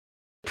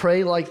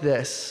pray like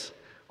this: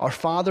 Our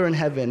Father in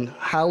heaven,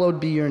 hallowed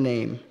be your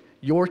name.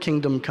 Your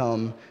kingdom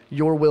come,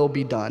 your will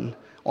be done,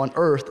 on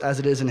earth as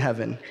it is in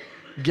heaven.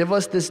 Give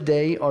us this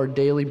day our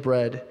daily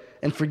bread,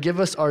 and forgive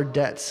us our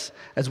debts,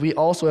 as we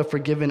also have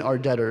forgiven our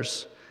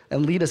debtors.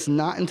 And lead us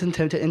not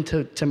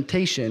into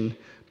temptation,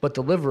 but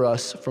deliver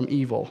us from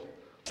evil.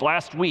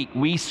 Last week,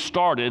 we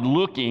started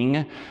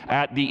looking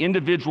at the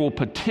individual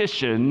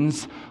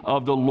petitions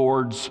of the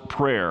Lord's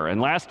Prayer.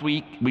 And last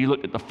week, we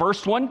looked at the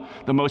first one,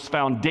 the most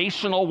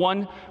foundational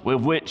one,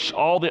 with which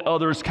all the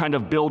others kind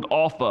of build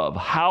off of.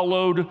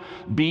 Hallowed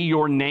be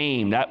your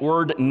name. That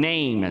word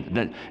name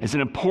that is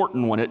an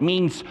important one. It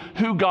means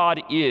who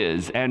God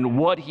is and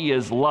what he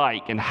is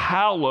like. And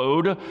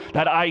hallowed,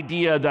 that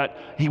idea that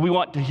we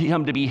want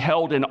him to be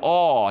held in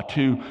awe,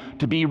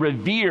 to be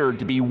revered,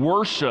 to be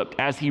worshiped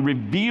as he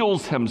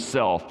reveals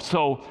himself.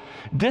 So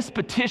this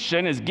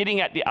petition is getting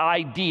at the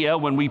idea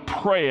when we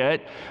pray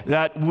it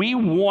that we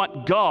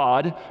want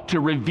God to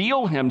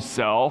reveal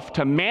himself,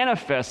 to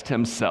manifest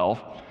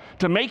himself,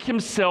 to make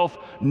himself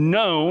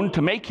known,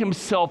 to make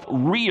himself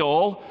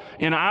real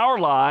in our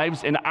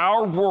lives, in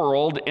our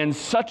world, in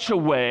such a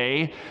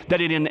way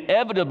that it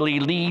inevitably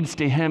leads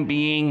to him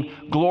being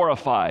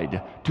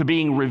glorified, to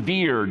being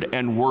revered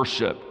and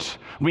worshiped.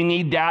 We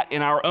need that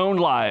in our own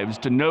lives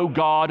to know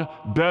God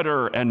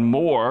better and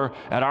more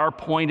at our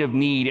point of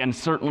need, and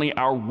certainly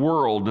our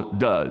world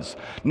does.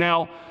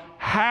 Now,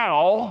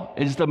 how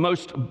is the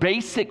most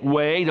basic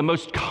way, the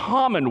most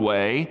common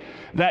way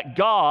that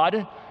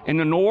God, in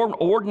the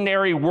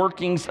ordinary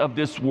workings of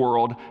this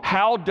world,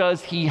 how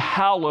does he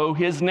hallow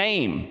his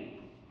name?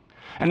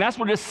 And that's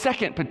where this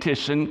second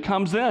petition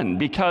comes in,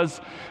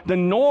 because the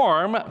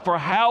norm for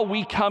how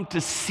we come to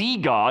see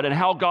God and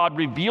how God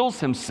reveals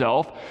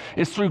himself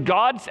is through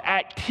God's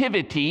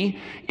activity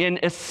in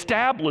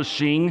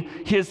establishing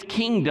his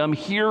kingdom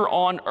here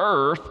on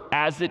earth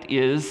as it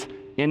is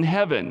in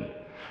heaven.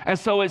 And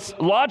so it's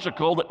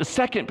logical that the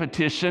second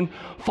petition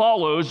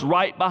follows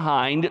right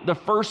behind the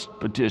first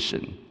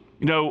petition.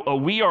 You know,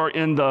 we are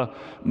in the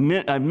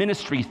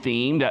ministry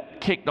theme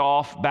that kicked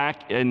off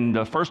back in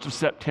the 1st of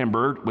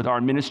September with our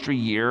ministry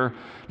year,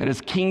 that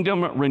is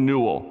Kingdom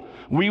Renewal.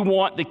 We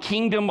want the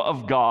kingdom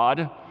of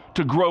God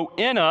to grow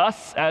in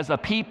us as a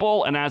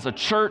people and as a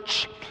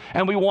church,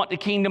 and we want the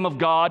kingdom of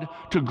God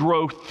to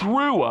grow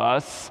through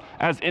us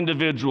as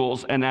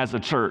individuals and as a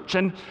church.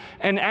 And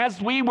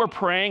as we were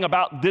praying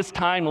about this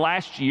time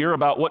last year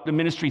about what the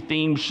ministry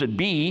theme should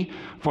be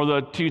for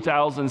the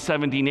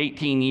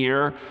 2017-18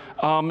 year,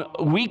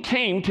 we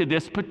came to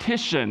this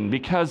petition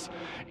because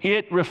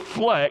it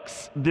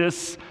reflects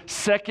this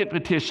second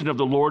petition of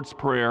the Lord's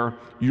Prayer,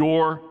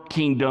 your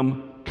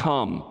kingdom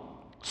come.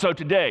 So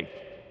today,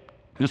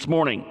 this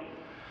morning,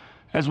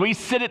 as we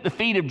sit at the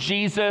feet of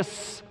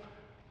Jesus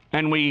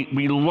and we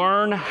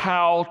learn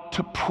how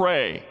to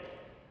pray,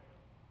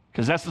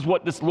 because this is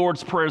what this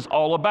Lord's Prayer is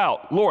all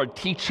about. Lord,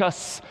 teach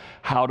us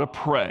how to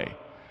pray.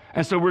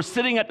 And so we're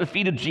sitting at the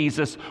feet of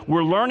Jesus.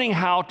 We're learning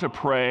how to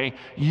pray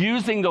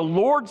using the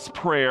Lord's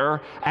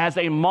Prayer as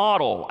a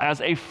model, as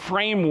a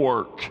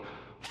framework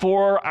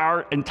for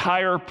our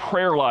entire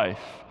prayer life.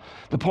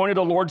 The point of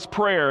the Lord's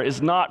Prayer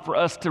is not for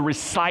us to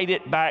recite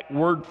it back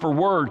word for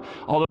word,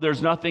 although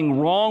there's nothing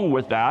wrong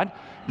with that.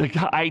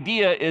 The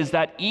idea is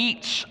that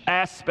each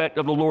aspect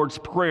of the Lord's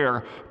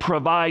Prayer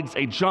provides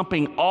a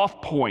jumping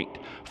off point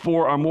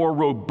for a more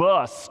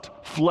robust,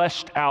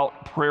 fleshed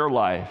out prayer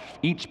life.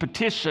 Each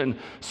petition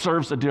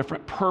serves a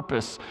different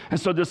purpose. And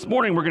so this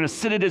morning we're going to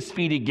sit at his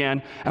feet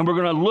again, and we're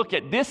going to look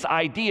at this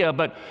idea,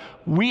 but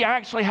we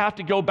actually have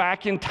to go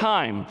back in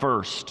time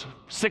first,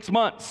 6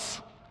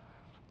 months.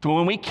 So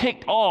when we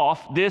kicked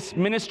off this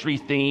ministry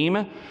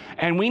theme,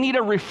 and we need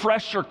a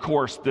refresher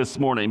course this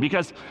morning,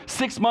 because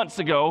 6 months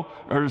ago,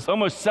 or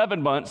almost 7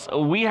 months,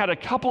 we had a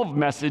couple of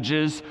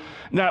messages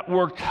that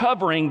were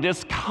covering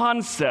this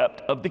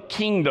concept of the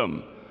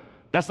kingdom.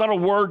 That's not a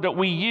word that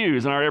we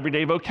use in our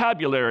everyday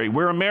vocabulary.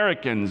 We're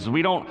Americans.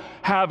 We don't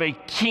have a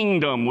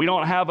kingdom. We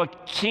don't have a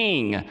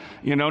king.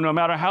 You know, no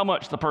matter how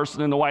much the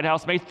person in the White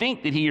House may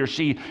think that he or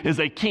she is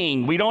a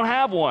king, we don't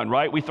have one,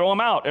 right? We throw them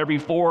out every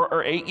 4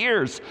 or 8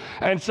 years.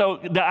 And so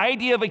the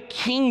idea of a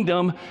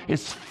kingdom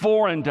is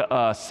foreign to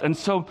us. And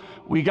so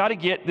we got to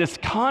get this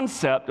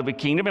concept of a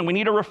kingdom, and we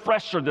need a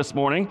refresher this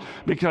morning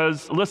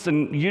because,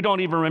 listen, you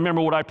don't even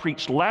remember what I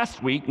preached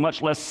last week,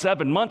 much less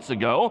 7 months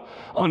ago,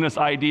 on this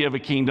idea of a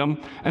kingdom.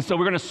 And so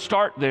we're going to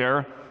start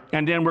there,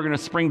 and then we're going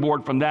to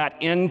springboard from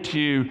that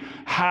into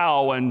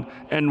how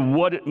and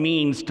what it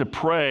means to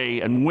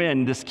pray and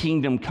when this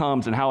kingdom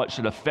comes and how it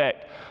should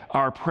affect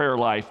our prayer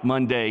life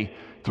Monday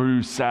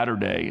through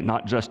Saturday,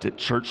 not just at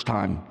church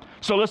time.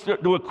 So let's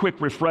do a quick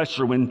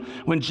refresher.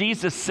 When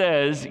Jesus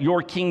says,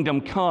 your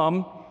kingdom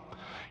come,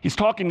 he's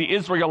talking to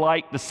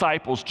Israelite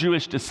disciples,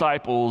 Jewish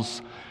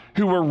disciples,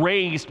 who were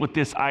raised with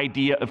this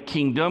idea of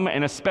kingdom,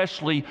 and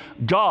especially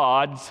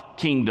God's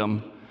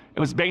kingdom,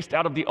 was based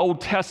out of the Old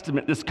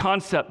Testament, this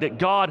concept that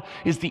God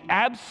is the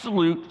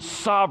absolute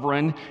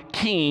sovereign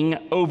king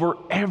over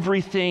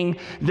everything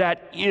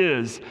that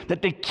is.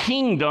 That the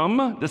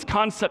kingdom, this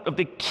concept of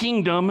the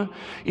kingdom,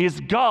 is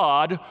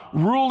God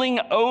ruling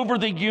over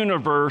the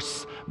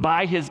universe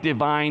by his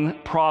divine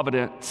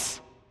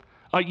providence.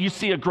 You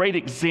see a great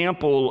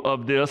example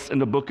of this in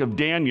the book of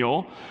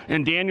Daniel.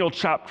 In Daniel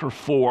chapter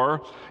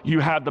 4, you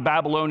have the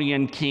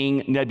Babylonian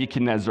king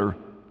Nebuchadnezzar.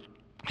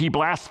 He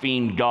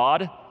blasphemed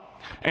God,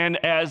 and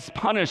as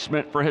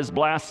punishment for his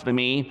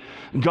blasphemy,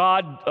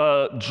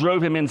 God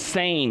drove him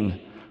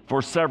insane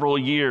for several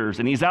years.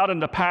 And he's out in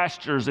the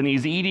pastures and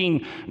he's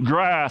eating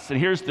grass. And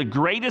here's the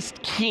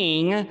greatest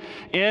king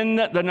in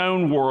the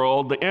known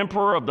world, the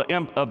emperor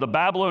of the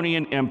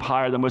Babylonian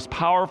Empire, the most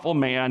powerful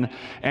man,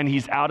 and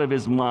he's out of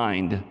his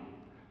mind.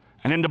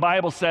 And then the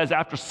Bible says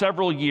after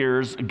several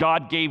years,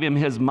 God gave him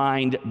his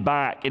mind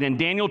back. And in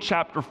Daniel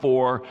chapter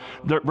 4,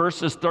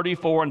 verses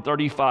 34 and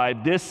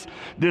 35, this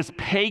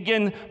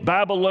pagan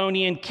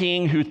Babylonian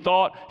king who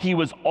thought he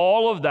was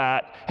all of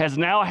that has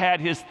now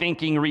had his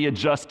thinking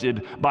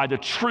readjusted by the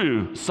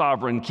true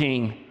sovereign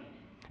king.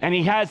 And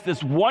he has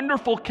this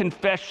wonderful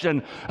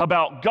confession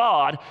about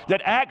God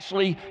that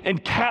actually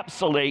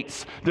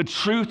encapsulates the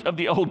truth of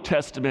the Old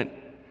Testament.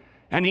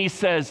 And he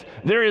says,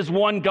 there is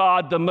one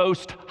God, the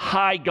Most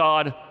High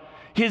God.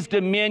 His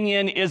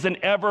dominion is an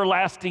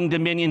everlasting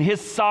dominion. His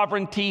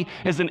sovereignty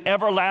is an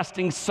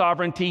everlasting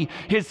sovereignty.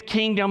 His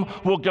kingdom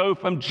will go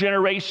from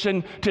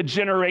generation to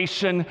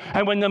generation.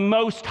 And when the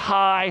Most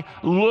High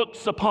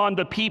looks upon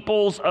the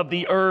peoples of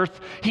the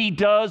earth, he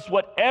does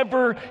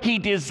whatever he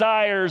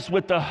desires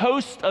with the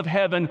host of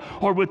heaven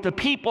or with the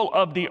people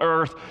of the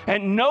earth.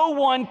 And no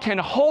one can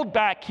hold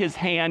back his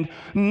hand.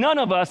 None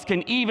of us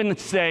can even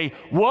say,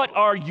 "What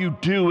are you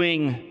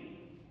doing?"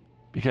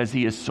 Because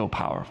he is so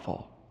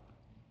powerful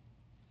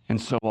and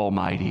so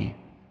almighty,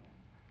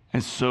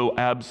 and so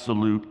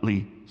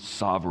absolutely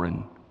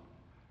sovereign.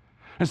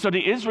 And so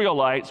the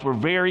Israelites were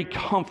very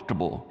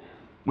comfortable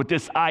with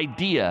this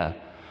idea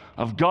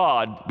of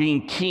God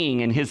being king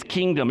in his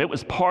kingdom. It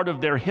was part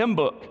of their hymn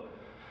book.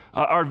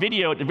 Our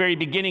video at the very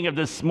beginning of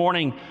this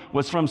morning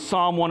was from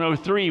Psalm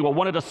 103. Well,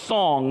 one of the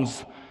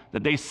songs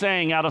that they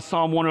sang out of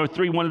Psalm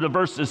 103, one of the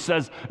verses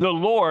says, "The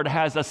Lord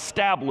has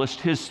established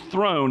his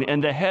throne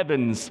in the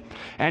heavens,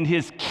 and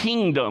his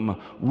kingdom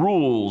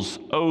rules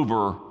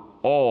over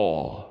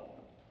all."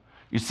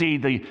 You see,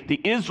 the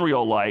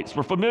Israelites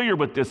were familiar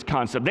with this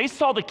concept. They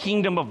saw the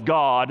kingdom of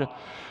God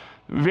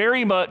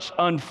very much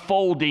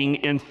unfolding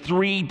in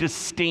three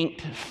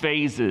distinct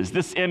phases.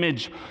 This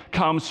image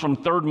comes from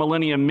Third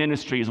Millennium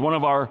Ministries, one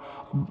of our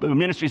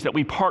ministries that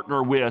we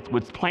partner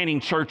with planting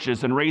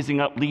churches and raising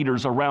up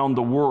leaders around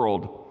the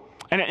world.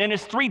 And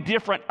it's three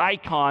different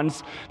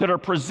icons that are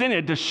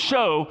presented to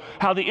show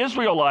how the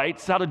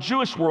Israelites, how the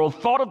Jewish world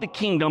thought of the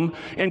kingdom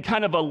in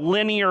kind of a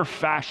linear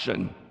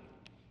fashion.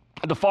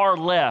 At the far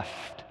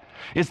left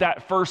is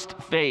that first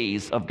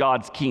phase of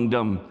God's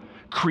kingdom,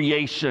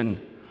 creation,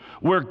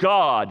 where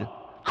God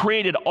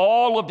created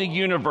all of the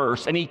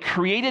universe and he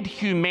created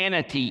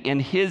humanity in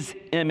his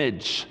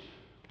image.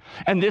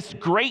 And this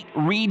great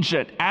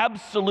regent,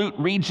 absolute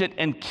regent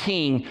and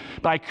king,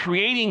 by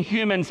creating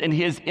humans in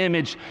his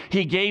image,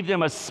 he gave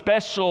them a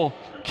special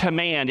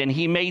command, and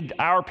he made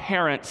our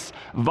parents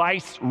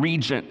vice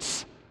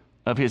regents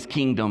of his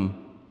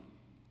kingdom.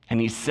 And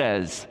he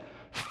says,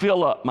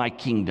 "Fill up my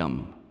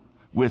kingdom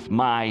with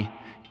my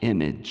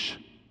image."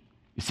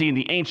 You see, in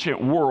the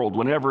ancient world,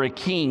 whenever a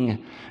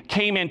king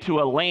came into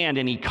a land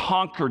and he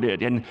conquered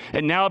it and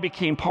now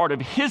became part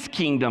of his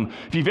kingdom,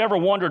 if you've ever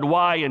wondered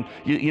why, and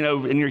you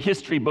know, in your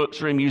history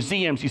books or in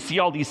museums, you see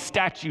all these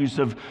statues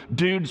of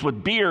dudes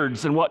with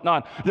beards and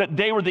whatnot, that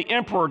they were the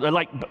emperor,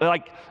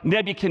 like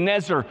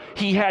Nebuchadnezzar.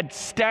 He had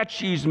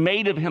statues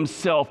made of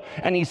himself,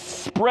 and he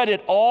spread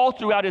it all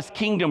throughout his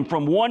kingdom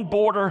from one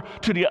border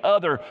to the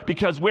other,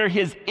 because where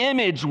his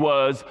image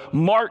was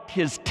marked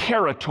his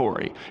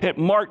territory. It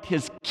marked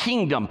his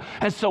kingdom.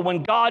 And so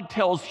when God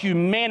tells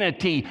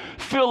humanity,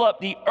 "Fill up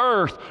the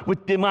earth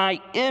with my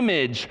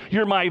image,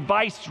 you're my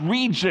vice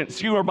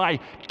regents, you are my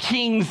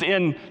kings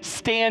in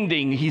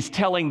standing," he's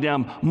telling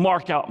them,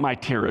 mark out my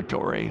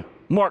territory,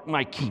 mark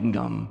my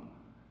kingdom.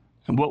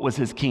 And what was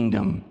his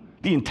kingdom?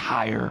 The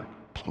entire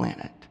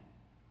planet.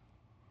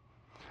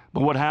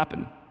 But what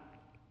happened?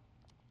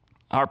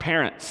 Our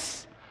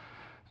parents,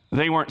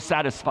 they weren't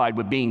satisfied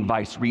with being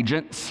vice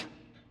regents.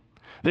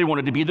 They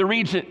wanted to be the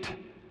regent.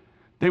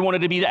 They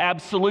wanted to be the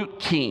absolute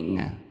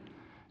king.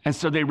 And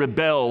so they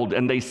rebelled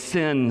and they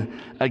sinned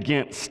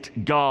against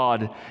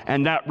God.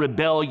 And that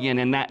rebellion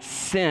and that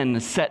sin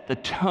set the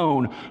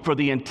tone for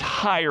the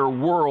entire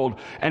world.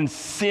 And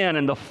sin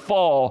and the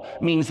fall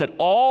means that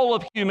all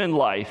of human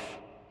life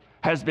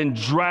has been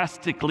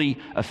drastically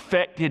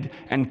affected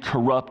and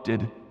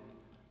corrupted.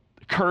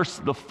 The curse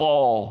of the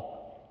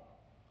fall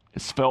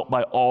is felt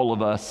by all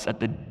of us at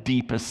the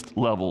deepest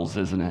levels,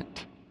 isn't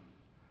it?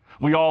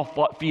 We all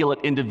feel it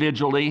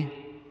individually.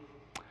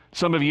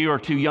 Some of you are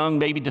too young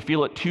maybe to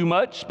feel it too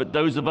much, but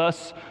those of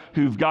us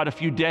who've got a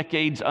few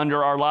decades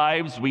under our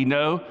lives, we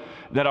know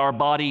that our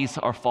bodies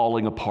are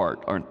falling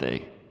apart, aren't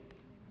they?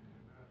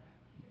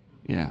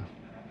 Yeah.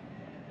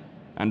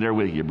 And they're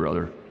with you,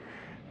 brother.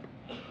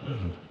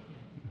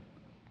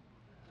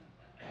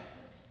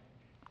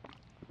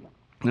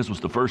 This was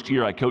the first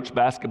year I coached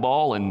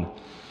basketball, and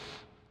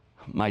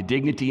my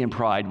dignity and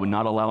pride would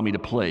not allow me to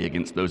play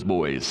against those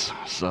boys.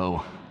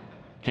 So,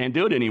 can't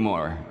do it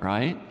anymore,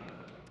 right?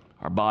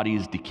 Our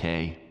bodies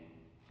decay,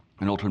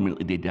 and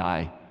ultimately they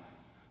die.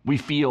 We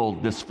feel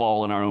this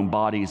fall in our own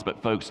bodies,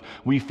 but folks,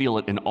 we feel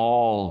it in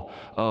all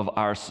of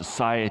our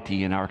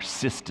society and our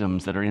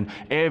systems that are in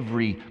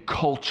every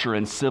culture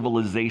and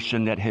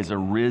civilization that has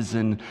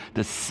arisen.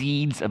 The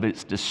seeds of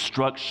its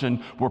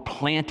destruction were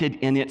planted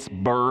in its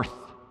birth.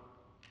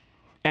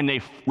 And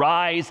they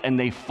rise and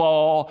they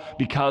fall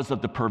because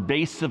of the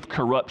pervasive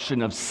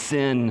corruption of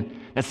sin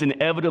that's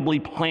inevitably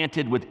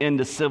planted within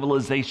the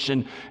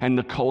civilization and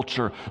the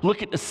culture.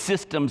 Look at the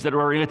systems that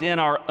are within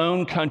our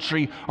own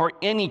country or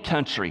any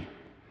country.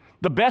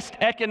 The best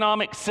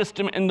economic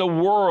system in the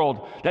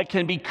world that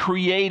can be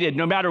created,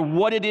 no matter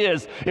what it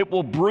is, it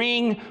will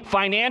bring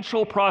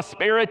financial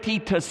prosperity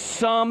to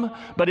some,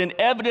 but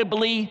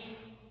inevitably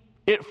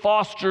it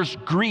fosters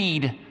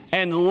greed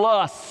and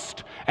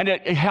lust. And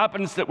it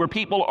happens that where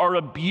people are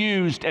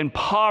abused and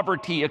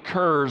poverty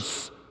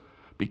occurs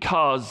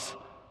because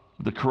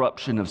of the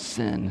corruption of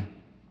sin.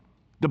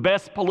 The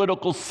best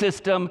political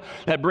system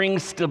that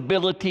brings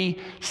stability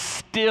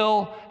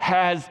still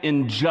has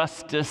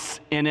injustice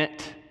in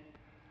it.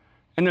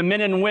 And the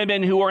men and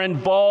women who are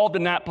involved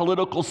in that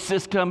political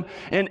system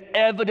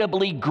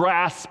inevitably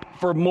grasp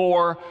for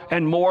more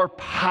and more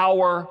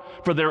power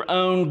for their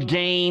own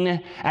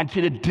gain and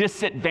to the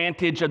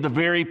disadvantage of the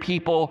very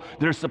people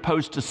they're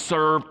supposed to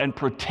serve and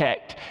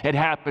protect. It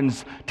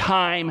happens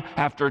time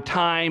after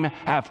time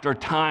after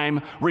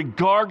time,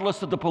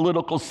 regardless of the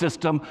political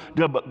system,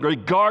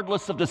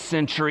 regardless of the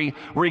century,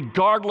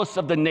 regardless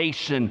of the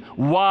nation.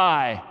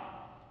 Why?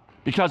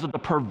 Because of the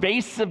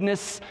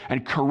pervasiveness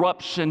and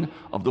corruption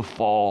of the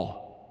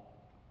fall.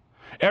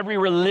 Every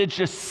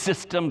religious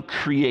system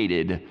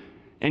created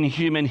in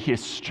human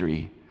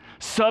history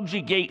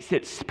subjugates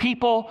its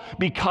people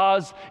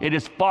because it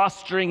is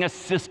fostering a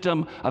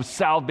system of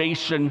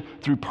salvation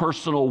through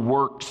personal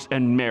works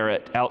and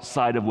merit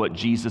outside of what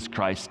Jesus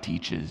Christ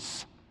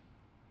teaches.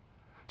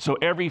 So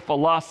every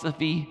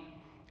philosophy,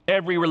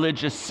 every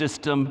religious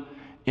system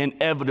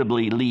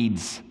inevitably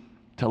leads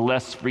to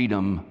less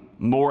freedom,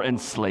 more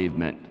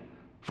enslavement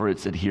for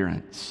its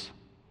adherents.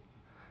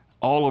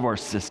 All of our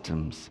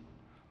systems,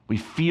 we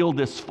feel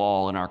this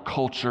fall in our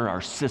culture,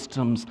 our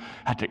systems,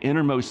 at the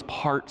innermost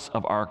parts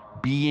of our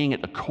being,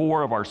 at the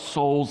core of our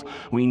souls.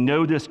 We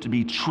know this to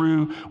be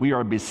true. We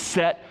are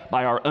beset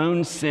by our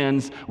own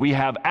sins. We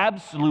have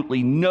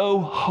absolutely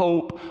no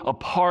hope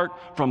apart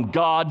from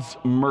God's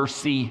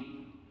mercy.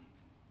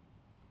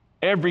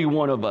 Every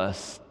one of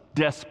us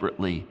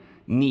desperately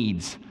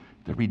needs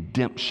the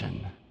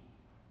redemption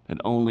that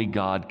only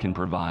God can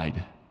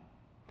provide.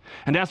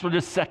 And that's what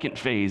this second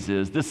phase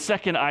is. This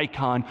second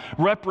icon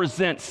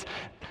represents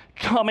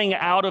coming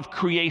out of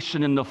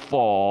creation in the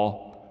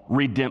fall,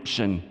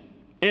 redemption.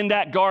 In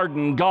that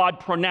garden, God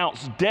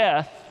pronounced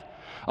death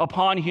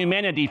upon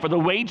humanity, for the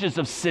wages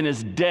of sin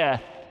is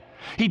death.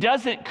 He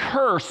doesn't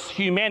curse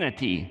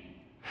humanity.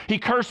 He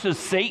curses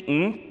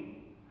Satan,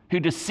 who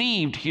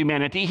deceived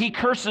humanity. He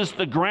curses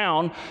the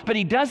ground, but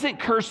he doesn't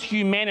curse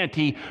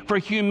humanity, for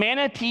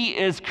humanity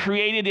is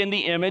created in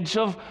the image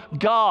of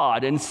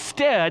God.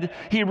 Instead,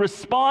 he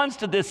responds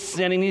to this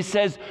sin and he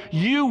says,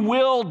 you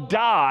will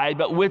die,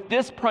 but with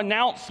this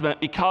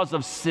pronouncement because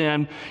of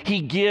sin,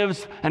 he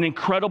gives an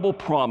incredible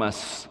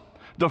promise.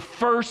 The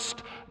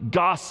first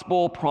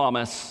gospel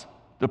promise.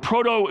 The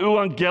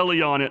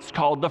proto-evangelion, it's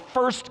called, the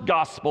first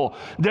gospel.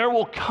 There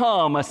will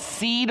come a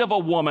seed of a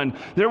woman.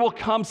 There will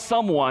come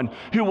someone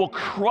who will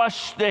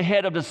crush the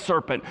head of the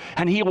serpent,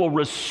 and he will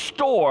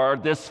restore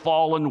this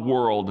fallen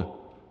world.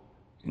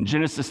 In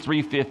Genesis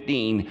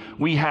 3:15,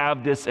 we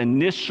have this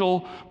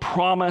initial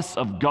promise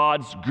of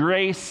God's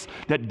grace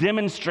that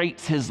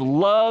demonstrates his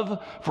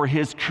love for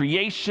his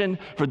creation,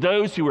 for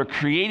those who are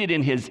created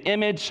in his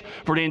image,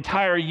 for the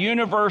entire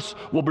universe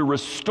will be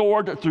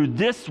restored through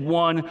this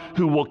one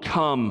who will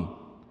come.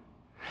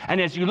 And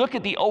as you look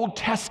at the Old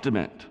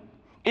Testament,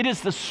 it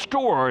is the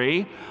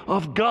story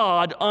of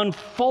God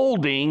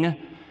unfolding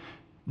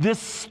this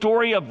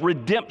story of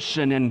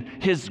redemption and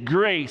his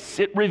grace.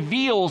 It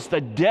reveals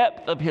the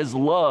depth of his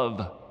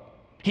love.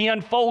 He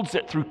unfolds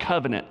it through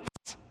covenants.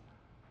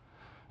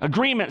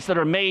 Agreements that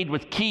are made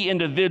with key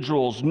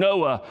individuals,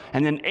 Noah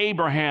and then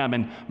Abraham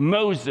and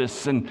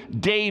Moses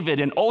and David,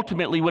 and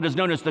ultimately what is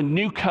known as the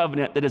new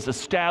covenant that is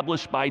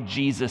established by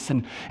Jesus.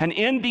 And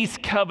in these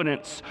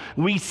covenants,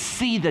 we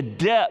see the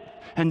depth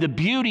and the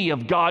beauty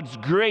of God's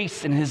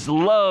grace and his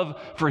love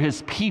for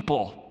his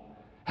people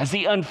as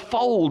he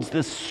unfolds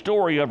this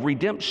story of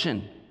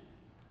redemption.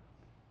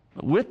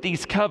 But with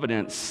these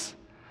covenants,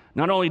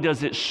 not only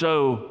does it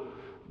show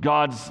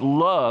God's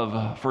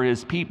love for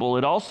his people,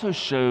 it also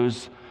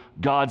shows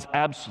God's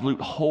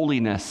absolute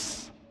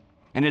holiness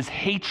and his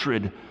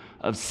hatred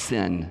of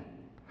sin.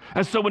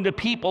 And so when the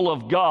people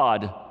of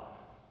God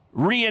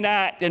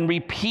reenact and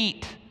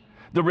repeat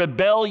the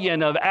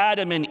rebellion of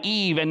Adam and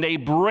Eve, and they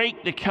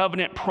break the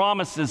covenant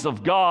promises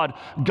of God,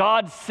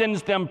 God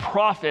sends them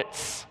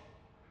prophets,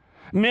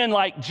 men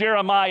like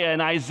Jeremiah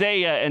and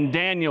Isaiah and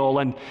Daniel,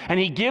 and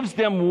he gives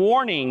them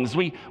warnings.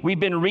 We've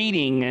been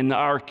reading in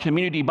our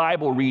community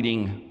Bible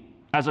reading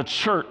as a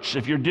church.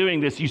 If you're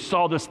doing this, you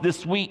saw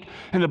this week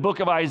in the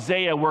book of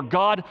Isaiah, where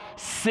God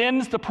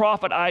sends the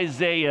prophet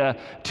Isaiah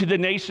to the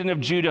nation of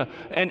Judah,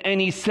 and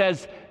he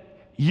says,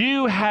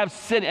 you have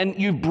sinned and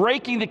you're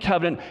breaking the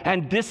covenant,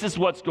 and this is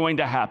what's going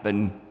to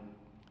happen.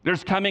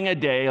 There's coming a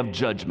day of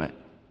judgment,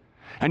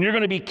 and you're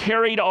going to be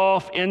carried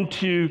off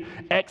into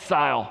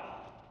exile.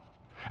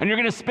 And you're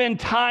going to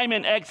spend time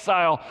in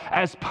exile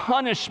as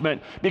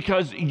punishment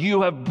because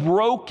you have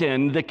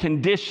broken the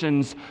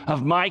conditions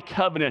of my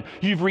covenant.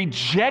 You've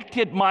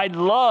rejected my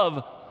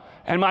love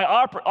and my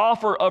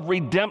offer of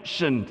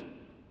redemption.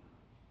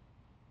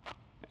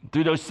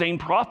 Through those same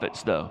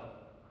prophets, though,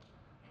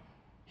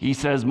 he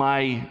says,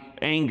 my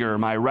anger,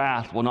 my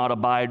wrath will not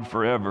abide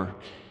forever.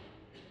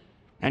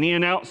 And he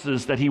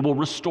announces that he will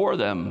restore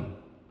them.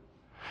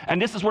 And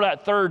this is where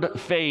that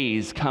third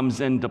phase comes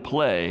into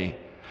play.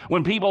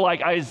 When people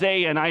like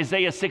Isaiah and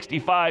Isaiah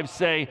 65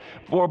 say,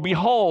 for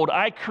behold,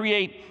 I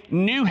create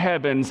new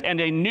heavens and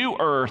a new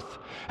earth,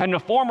 and the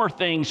former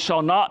things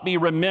shall not be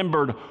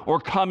remembered or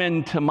come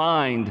into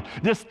mind.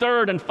 This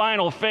third and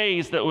final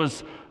phase that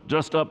was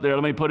just up there,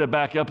 let me put it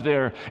back up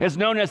there, is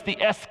known as the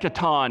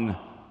eschaton.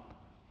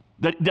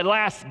 The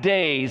last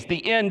days,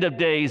 the end of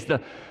days,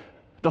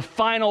 the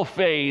final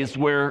phase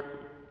where,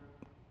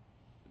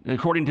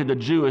 according to the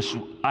Jewish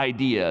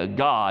idea,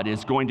 God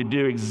is going to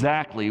do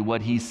exactly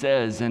what he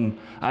says in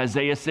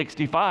Isaiah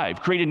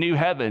 65, create a new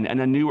heaven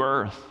and a new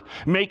earth,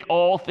 make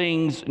all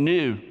things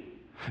new.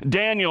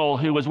 Daniel,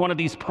 who was one of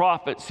these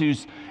prophets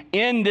who's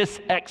in this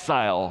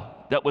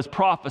exile that was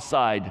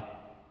prophesied,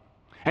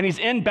 and he's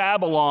in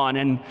Babylon,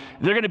 and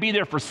they're going to be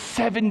there for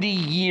 70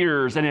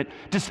 years, and it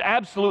just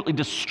absolutely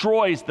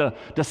destroys the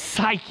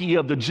psyche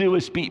of the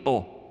Jewish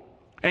people.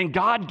 And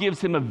God gives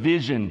him a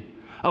vision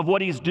of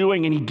what he's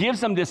doing, and he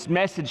gives them this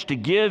message to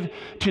give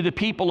to the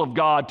people of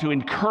God, to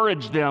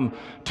encourage them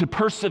to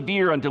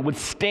persevere and to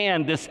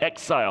withstand this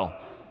exile.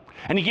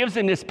 And he gives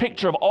them this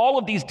picture of all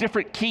of these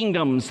different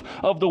kingdoms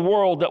of the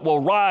world that will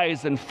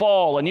rise and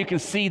fall. And you can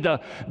see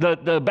the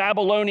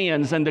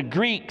Babylonians and the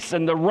Greeks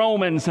and the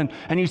Romans, and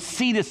you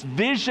see this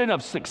vision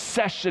of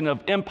succession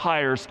of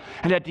empires.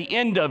 And at the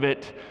end of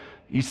it,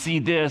 you see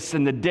this: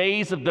 in the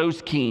days of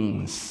those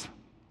kings,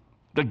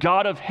 the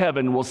God of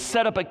heaven will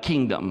set up a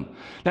kingdom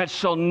that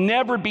shall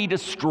never be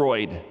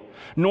destroyed,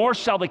 nor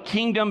shall the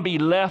kingdom be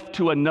left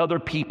to another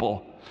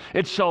people.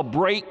 It shall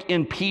break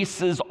in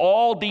pieces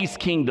all these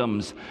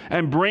kingdoms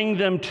and bring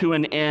them to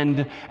an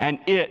end, and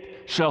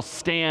it shall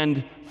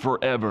stand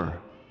forever.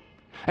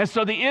 And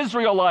so the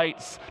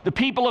Israelites, the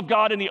people of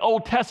God in the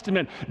Old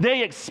Testament,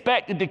 they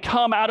expected to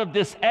come out of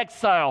this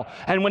exile.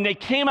 And when they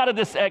came out of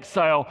this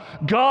exile,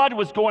 God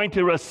was going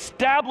to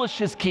establish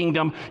his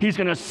kingdom. He's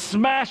going to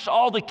smash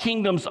all the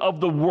kingdoms of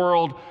the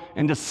world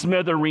into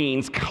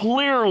smithereens.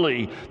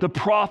 Clearly, the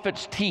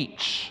prophets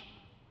teach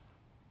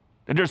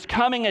that there's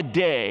coming a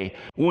day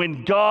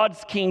when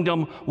God's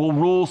kingdom will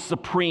rule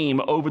supreme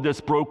over this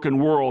broken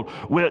world,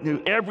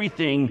 when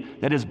everything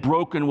that is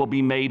broken will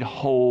be made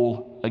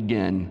whole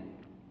again.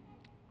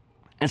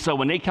 And so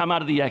when they come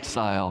out of the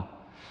exile,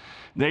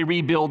 they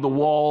rebuild the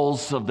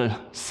walls of the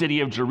city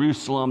of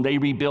Jerusalem. They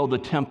rebuild the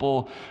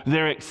temple.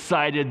 They're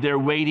excited. They're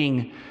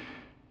waiting.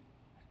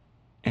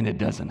 And it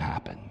doesn't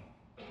happen.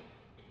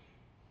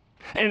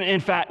 And in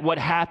fact, what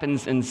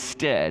happens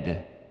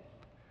instead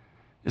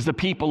is the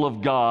people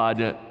of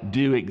God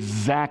do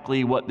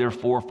exactly what their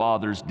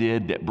forefathers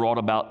did that brought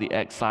about the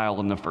exile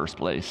in the first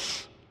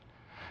place.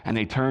 And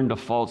they turn to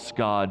false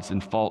gods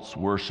and false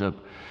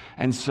worship.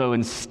 And so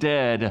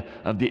instead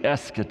of the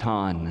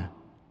eschaton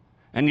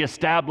and the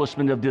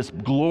establishment of this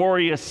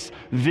glorious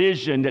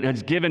vision that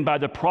is given by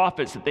the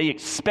prophets that they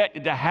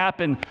expected to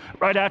happen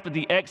right after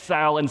the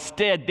exile,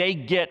 instead they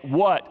get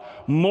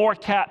what? More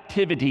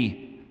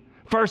captivity.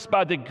 First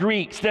by the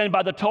Greeks, then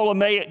by the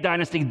Ptolemaic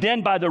dynasty,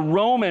 then by the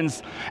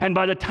Romans. And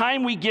by the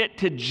time we get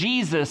to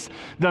Jesus,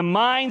 the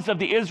minds of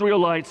the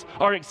Israelites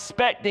are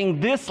expecting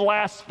this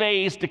last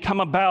phase to come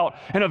about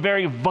in a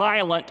very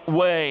violent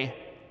way.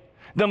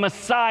 The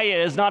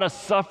Messiah is not a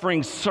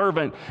suffering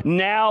servant.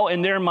 Now,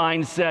 in their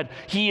mindset,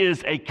 he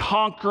is a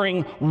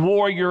conquering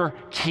warrior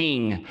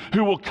king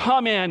who will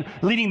come in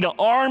leading the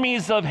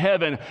armies of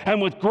heaven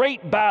and with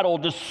great battle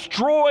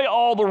destroy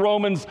all the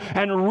Romans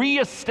and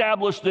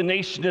reestablish the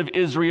nation of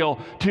Israel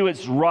to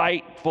its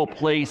rightful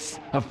place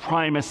of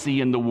primacy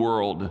in the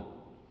world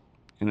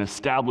and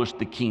establish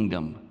the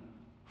kingdom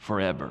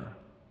forever.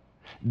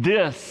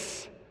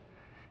 This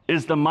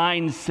is the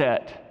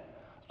mindset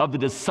of the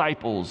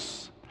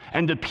disciples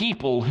and the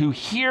people who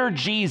hear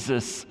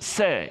Jesus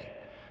say,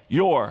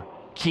 your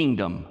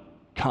kingdom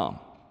come.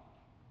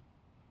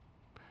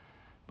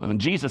 But when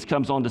Jesus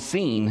comes on the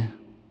scene,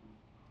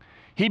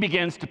 he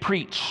begins to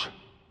preach.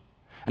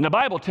 And the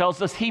Bible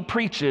tells us he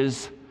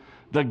preaches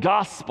the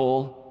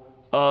gospel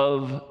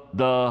of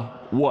the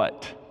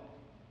what?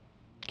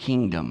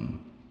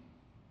 Kingdom.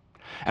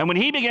 And when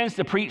he begins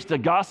to preach the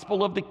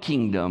gospel of the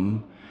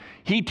kingdom,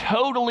 he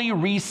totally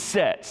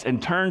resets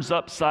and turns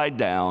upside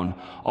down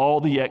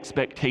all the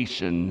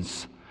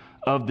expectations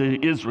of the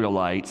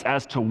Israelites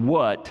as to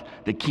what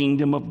the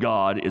kingdom of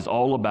God is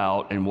all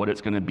about and what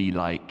it's going to be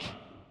like.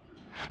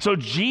 So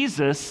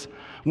Jesus,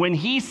 when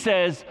he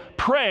says,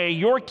 pray,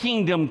 your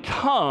kingdom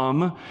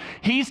come,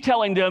 he's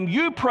telling them,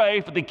 you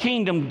pray for the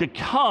kingdom to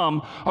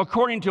come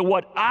according to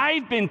what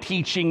I've been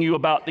teaching you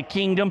about the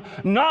kingdom,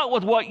 not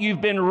with what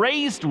you've been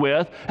raised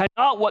with, and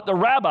not what the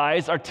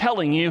rabbis are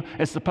telling you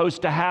is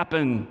supposed to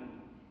happen.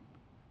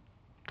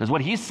 Because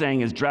what he's saying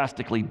is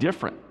drastically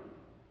different.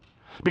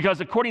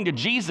 Because according to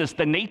Jesus,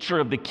 the nature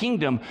of the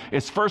kingdom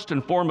is first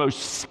and foremost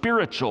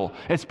spiritual.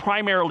 It's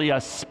primarily a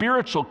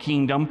spiritual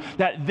kingdom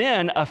that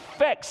then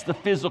affects the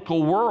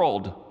physical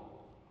world.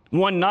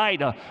 One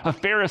night, a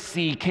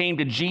Pharisee came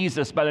to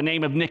Jesus by the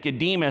name of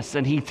Nicodemus,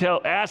 and he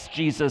asked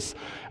Jesus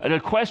a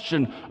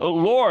question,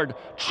 Lord,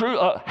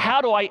 how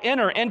do I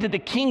enter into the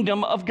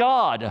kingdom of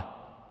God?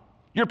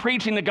 You're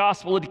preaching the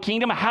gospel of the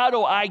kingdom. How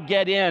do I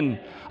get in?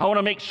 I want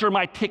to make sure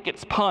my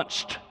ticket's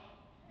punched.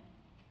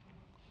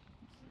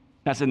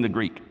 That's in the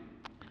Greek.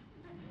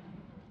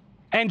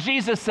 And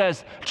Jesus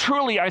says,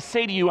 truly I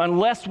say to you,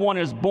 unless one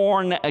is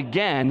born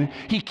again,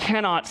 he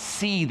cannot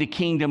see the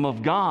kingdom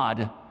of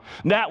God.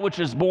 That which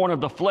is born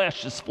of the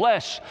flesh is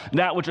flesh.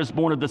 That which is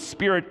born of the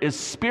Spirit is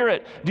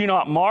spirit. Do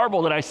not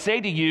marvel that I say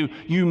to you,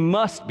 you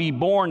must be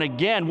born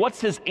again. What's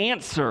his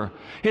answer?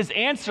 His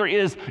answer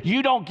is,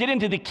 you don't get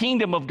into the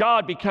kingdom of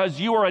God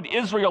because you are an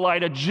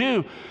Israelite, a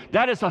Jew.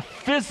 That is a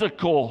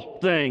physical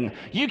thing.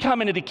 You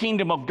come into the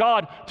kingdom of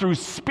God through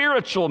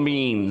spiritual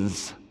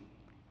means.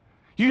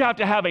 You have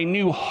to have a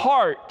new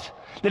heart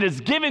that is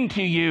given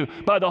to you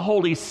by the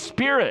Holy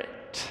Spirit.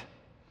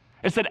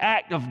 It's an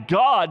act of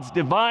God's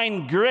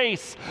divine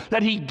grace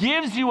that he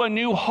gives you a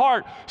new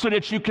heart so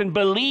that you can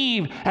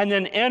believe and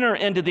then enter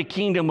into the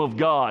kingdom of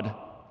God.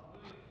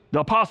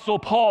 The Apostle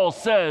Paul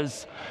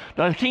says,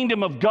 the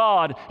kingdom of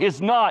God is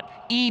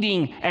not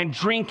eating and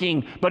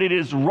drinking, but it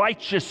is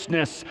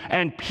righteousness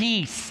and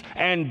peace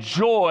and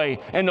joy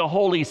in the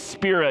Holy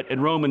Spirit in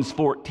Romans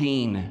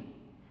 14.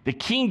 The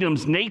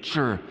kingdom's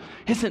nature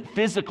isn't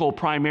physical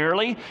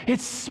primarily,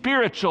 it's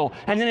spiritual,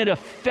 and then it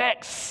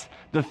affects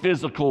the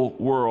physical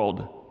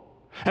world.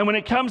 And when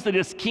it comes to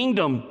this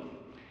kingdom,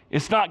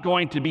 it's not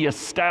going to be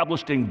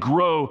established and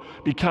grow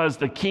because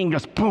the king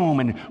goes boom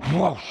and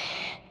whoosh.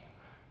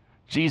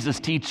 Jesus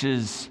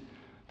teaches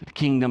that the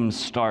kingdom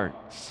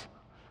starts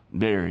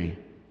very,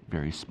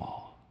 very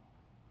small,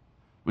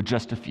 with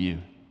just a few.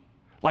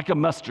 Like a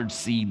mustard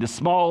seed, the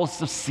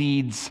smallest of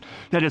seeds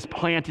that is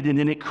planted, and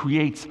then it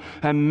creates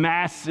a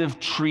massive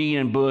tree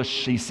and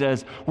bush, he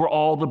says, where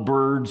all the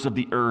birds of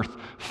the earth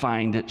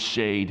find its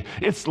shade.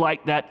 It's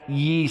like that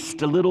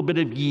yeast, a little bit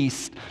of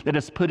yeast that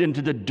is put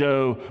into the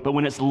dough, but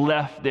when it's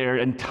left there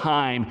in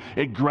time,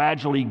 it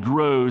gradually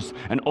grows,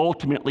 and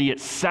ultimately it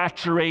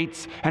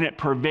saturates, and it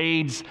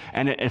pervades,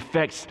 and it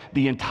affects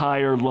the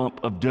entire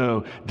lump of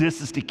dough. This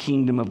is the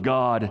kingdom of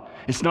God.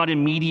 It's not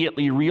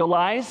immediately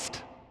realized,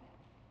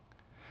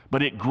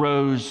 but it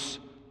grows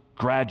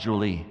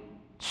gradually,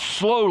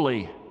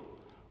 slowly,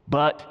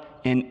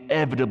 but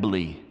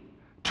inevitably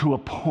to a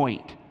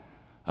point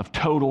of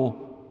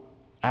total,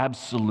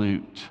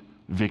 absolute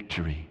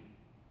victory.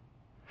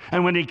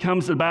 And when he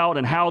comes about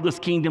and how this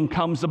kingdom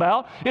comes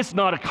about, it's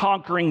not a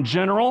conquering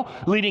general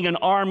leading an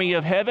army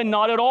of heaven,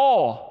 not at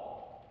all.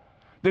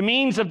 The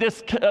means of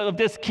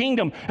this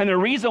kingdom and the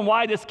reason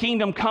why this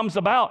kingdom comes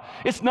about,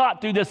 it's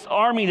not through this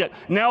army that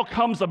now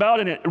comes about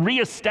and it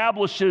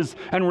reestablishes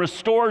and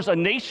restores a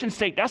nation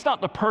state. That's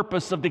not the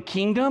purpose of the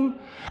kingdom.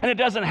 And it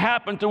doesn't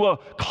happen through a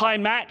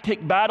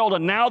climactic battle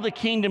and now the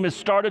kingdom is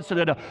started so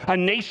that a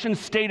nation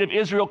state of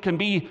Israel can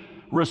be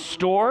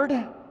restored.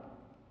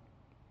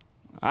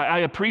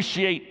 I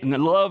appreciate and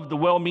love the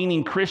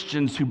well-meaning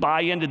Christians who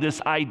buy into this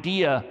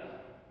idea,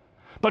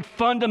 but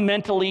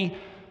fundamentally,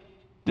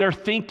 their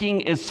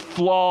thinking is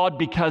flawed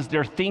because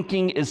their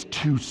thinking is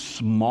too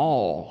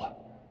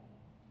small.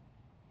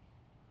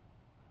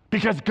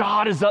 Because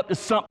God is up to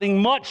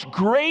something much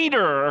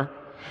greater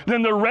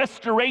than the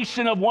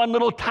restoration of one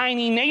little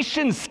tiny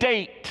nation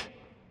state.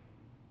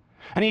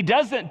 And he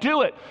doesn't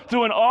do it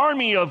through an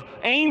army of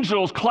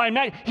angels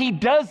climbing. He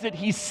does it,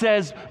 he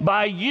says,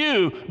 by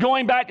you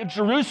going back to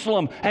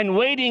Jerusalem and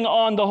waiting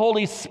on the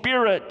Holy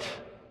Spirit.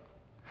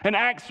 In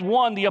Acts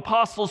 1, the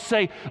apostles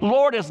say,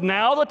 Lord, is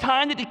now the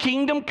time that the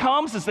kingdom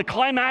comes? Is the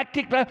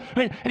climactic?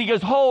 And he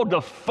goes, hold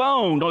the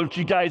phone. Don't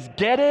you guys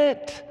get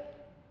it?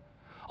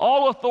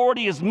 All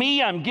authority is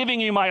me. I'm giving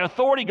you my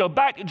authority. Go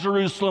back to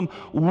Jerusalem.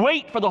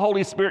 Wait for the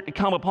Holy Spirit to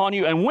come upon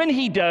you. And when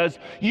he does,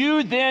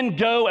 you then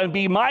go and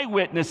be my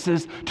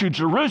witnesses to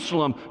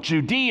Jerusalem,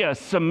 Judea,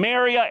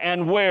 Samaria,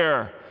 and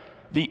where?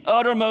 the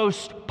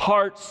uttermost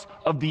parts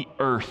of the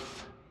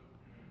earth.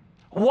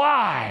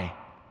 Why?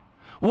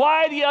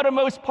 Why the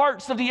uttermost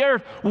parts of the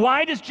earth?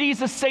 Why does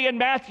Jesus say in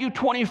Matthew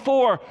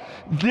 24,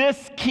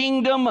 this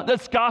kingdom,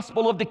 this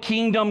gospel of the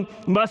kingdom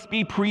must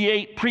be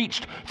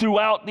preached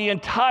throughout the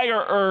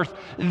entire earth?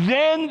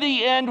 Then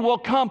the end will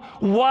come.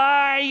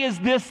 Why is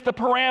this the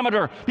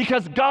parameter?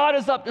 Because God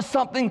is up to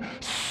something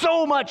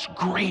so much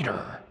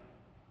greater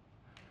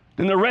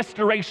than the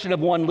restoration of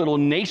one little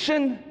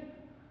nation.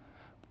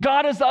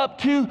 God is up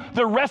to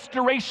the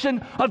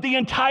restoration of the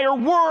entire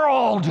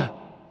world.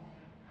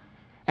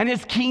 And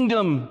his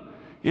kingdom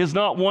is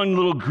not one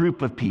little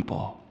group of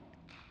people.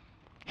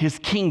 His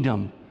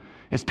kingdom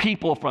is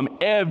people from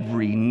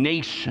every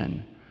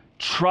nation,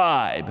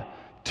 tribe,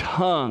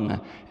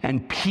 tongue,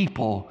 and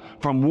people,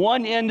 from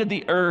one end of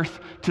the earth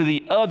to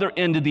the other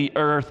end of the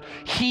earth.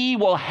 He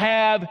will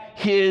have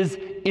his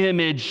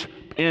image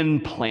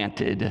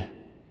implanted.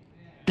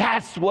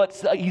 That's what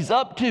he's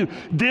up to.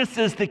 This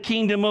is the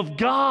kingdom of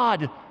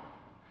God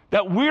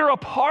that we're a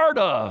part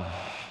of.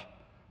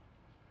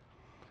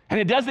 And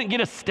it doesn't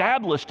get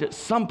established at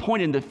some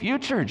point in the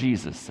future,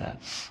 Jesus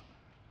says.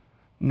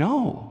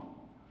 No,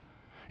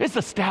 it's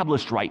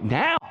established right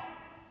now.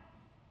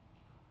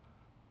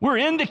 We're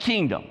in the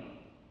kingdom.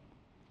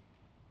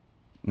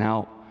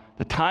 Now,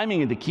 the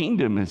timing of the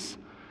kingdom is,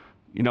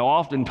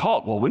 often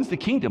taught, well, when's the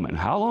kingdom and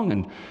how long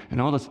and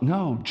all this?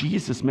 No,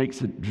 Jesus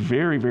makes it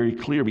very, very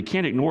clear. We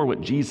can't ignore what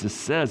Jesus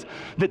says,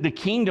 that the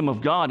kingdom of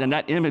God and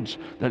that image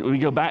that we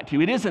go back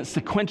to, it isn't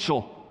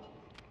sequential.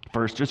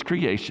 First there's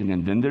creation,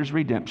 and then there's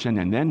redemption,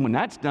 and then when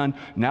that's done,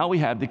 now we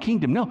have the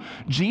kingdom. No,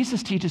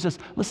 Jesus teaches us,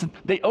 listen,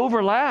 they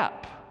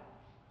overlap.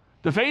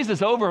 The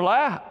phases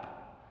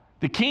overlap.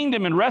 The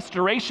kingdom and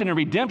restoration and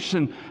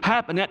redemption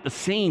happen at the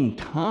same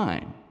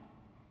time.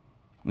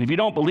 And if you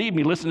don't believe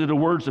me, listen to the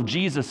words of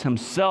Jesus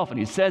himself, and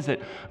he says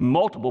it in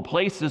multiple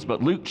places,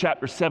 but Luke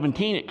chapter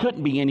 17, it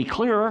couldn't be any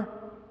clearer.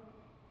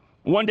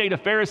 One day the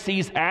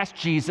Pharisees asked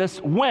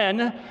Jesus,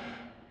 when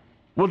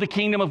will the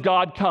kingdom of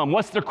God come?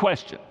 What's their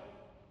question?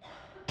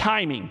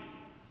 Timing.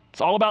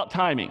 It's all about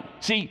timing.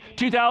 See,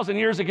 2,000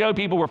 years ago,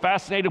 people were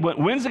fascinated with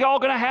when's it all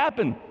going to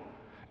happen?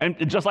 And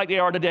just like they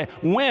are today,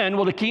 when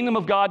will the kingdom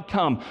of God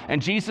come?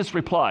 And Jesus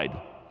replied,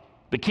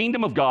 the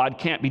kingdom of God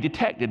can't be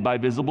detected by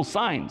visible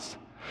signs.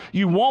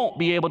 You won't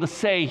be able to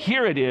say,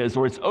 here it is,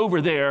 or it's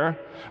over there.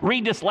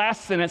 Read this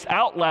last sentence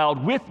out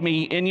loud with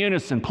me in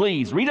unison,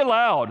 please. Read it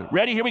loud.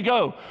 Ready? Here we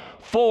go.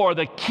 For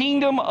the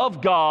kingdom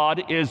of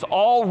God is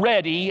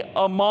already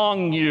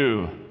among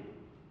you.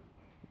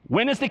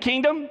 When is the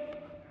kingdom?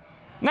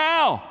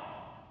 Now.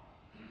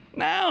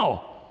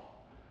 Now.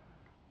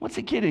 What's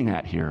it getting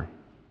at here?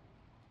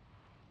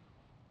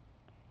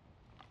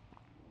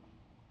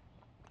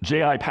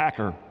 J.I.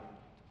 Packer,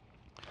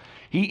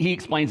 he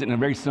explains it in a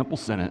very simple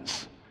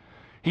sentence.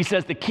 He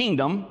says the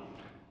kingdom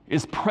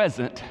is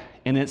present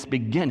in its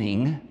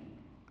beginning,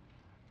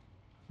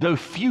 though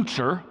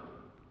future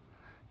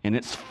in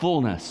its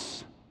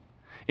fullness.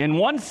 In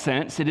one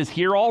sense, it is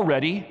here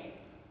already,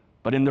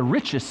 but in the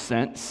richest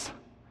sense,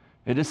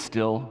 it is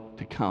still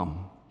to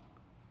come.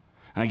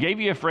 And I gave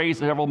you a phrase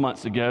several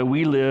months ago.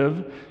 We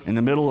live in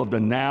the middle of the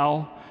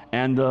now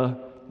and the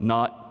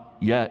not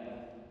yet.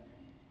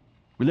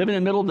 We live in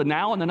the middle of the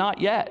now and the not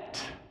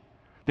yet.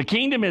 The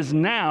kingdom is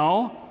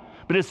now,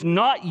 but it's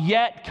not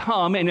yet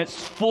come in its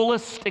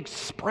fullest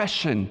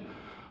expression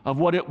of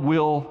what it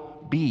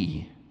will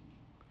be.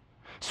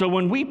 So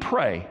when we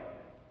pray,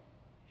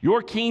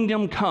 your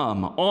kingdom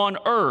come on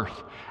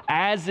earth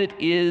as it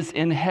is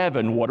in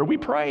heaven, what are we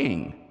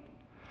praying?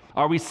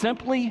 Are we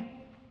simply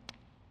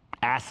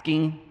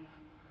asking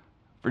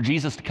for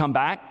Jesus to come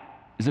back?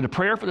 Is it a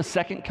prayer for the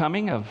second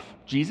coming of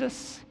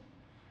Jesus?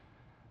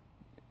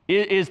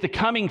 Is the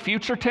coming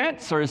future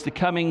tense or is the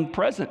coming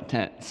present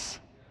tense?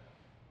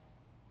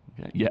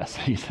 Okay, yes,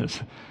 he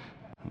says.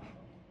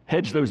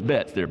 Hedge those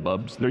bets there,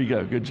 bubs. There you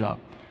go. Good job.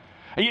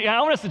 I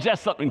want to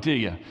suggest something to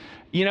you.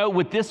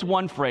 With this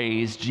one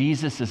phrase,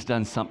 Jesus has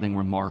done something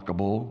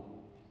remarkable.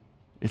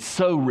 It's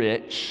so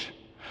rich.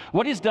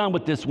 What he's done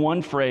with this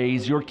one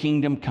phrase, your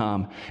kingdom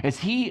come, is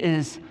he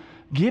is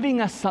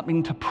giving us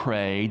something to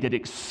pray that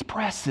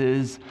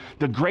expresses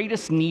the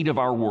greatest need of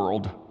our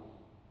world,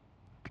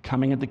 the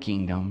coming of the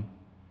kingdom.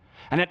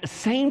 And at the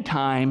same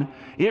time,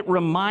 it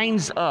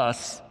reminds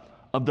us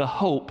of the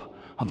hope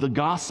of the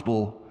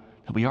gospel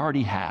that we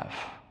already have.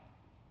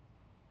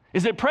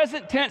 Is it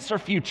present tense or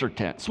future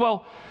tense?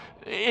 Well,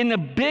 in the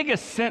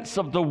biggest sense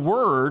of the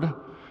word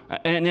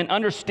and in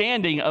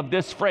understanding of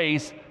this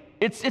phrase,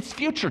 it's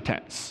future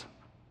tense.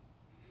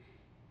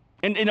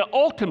 In an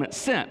ultimate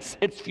sense,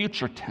 it's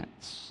future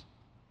tense,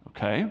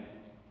 okay?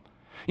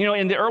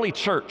 In the early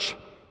church,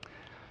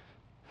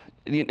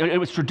 it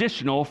was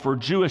traditional for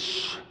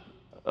Jewish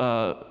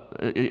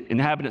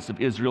inhabitants of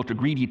Israel to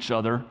greet each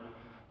other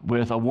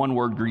with a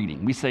one-word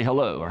greeting. We say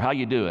hello, or how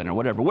you doing, or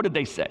whatever. What did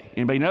they say?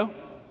 Anybody know?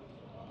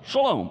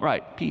 Shalom,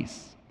 right,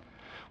 peace.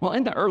 Well,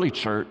 in the early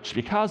church,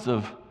 because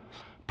of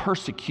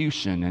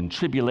persecution and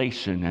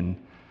tribulation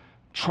and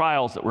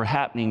trials that were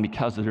happening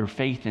because of their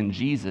faith in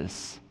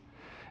Jesus,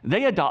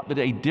 they adopted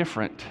a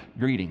different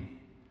greeting.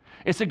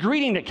 It's a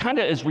greeting that kind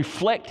of is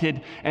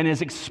reflected and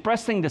is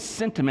expressing the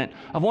sentiment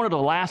of one of the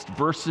last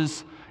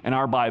verses in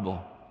our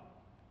Bible.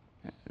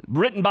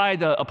 Written by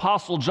the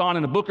Apostle John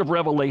in the book of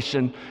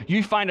Revelation,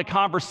 you find a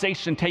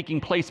conversation taking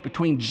place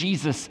between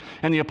Jesus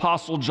and the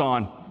Apostle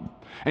John.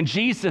 And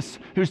Jesus,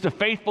 who's the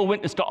faithful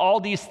witness to all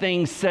these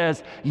things,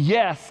 says,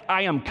 "Yes,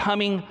 I am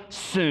coming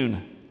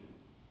soon."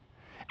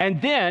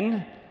 And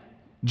then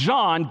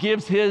John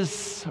gives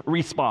his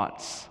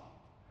response,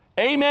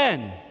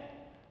 "Amen.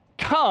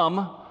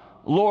 Come,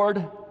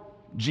 Lord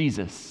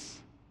Jesus."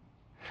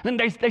 And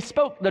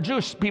the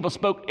Jewish people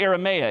spoke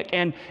Aramaic.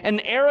 And in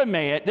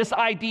Aramaic, this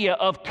idea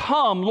of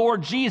 "come,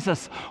 Lord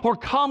Jesus," or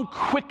 "come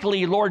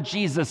quickly, Lord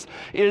Jesus,"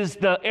 is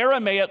the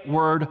Aramaic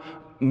word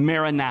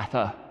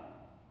Maranatha.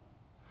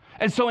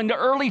 And so in the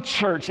early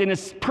church, in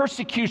its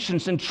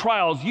persecutions and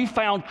trials, you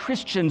found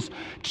Christians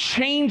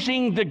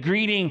changing the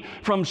greeting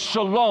from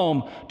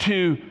shalom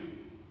to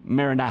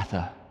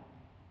Maranatha.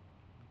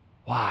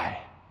 Why?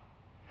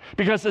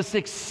 Because it's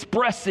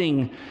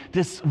expressing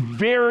this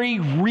very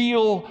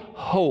real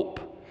hope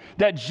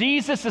that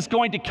Jesus is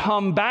going to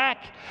come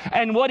back,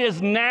 and what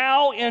is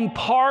now in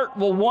part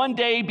will one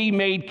day be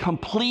made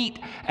complete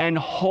and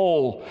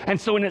whole.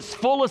 And so in its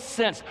fullest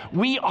sense,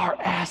 we are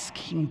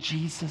asking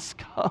Jesus,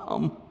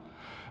 come.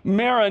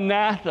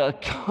 Maranatha,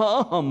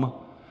 come.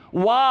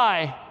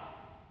 Why?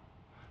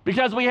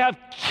 Because we have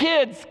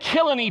kids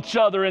killing each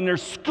other in their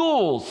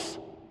schools.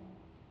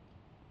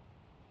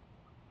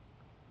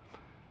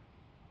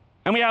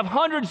 And we have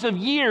hundreds of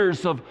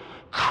years of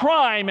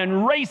crime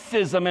and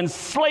racism and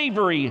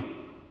slavery.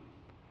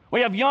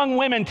 We have young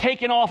women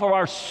taken off of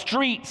our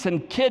streets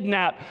and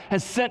kidnapped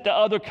and sent to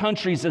other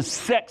countries as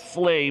sex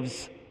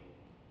slaves.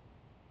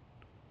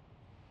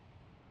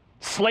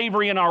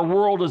 Slavery in our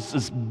world is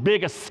as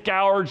big a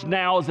scourge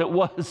now as it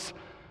was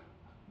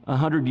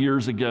 100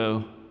 years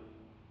ago.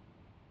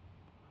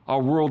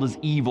 Our world is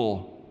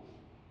evil.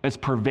 It's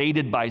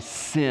pervaded by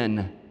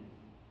sin.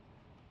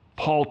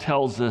 Paul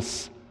tells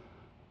us,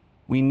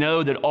 we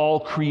know that all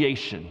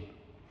creation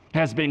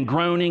has been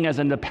groaning as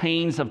in the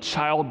pains of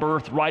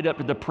childbirth right up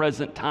to the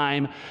present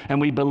time,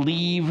 and we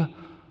believe,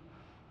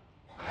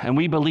 and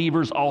we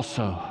believers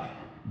also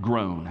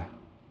groan.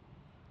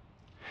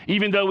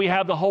 Even though we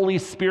have the Holy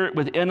Spirit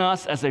within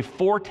us as a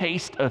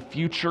foretaste of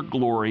future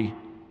glory,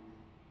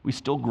 we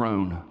still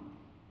groan.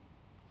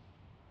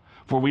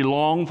 For we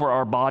long for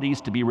our bodies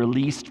to be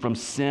released from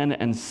sin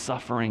and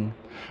suffering.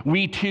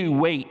 We too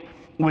wait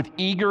with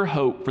eager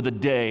hope for the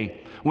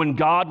day when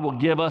God will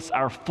give us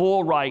our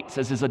full rights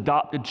as His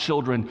adopted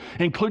children,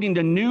 including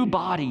the new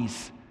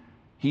bodies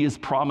He has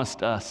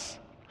promised us.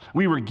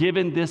 We were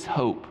given this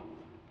hope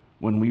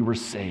when we were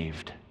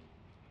saved.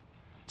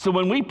 So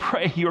when we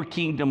pray, "Your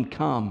kingdom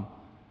come,"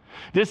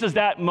 this is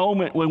that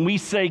moment when we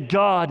say,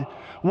 "God,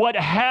 what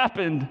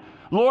happened?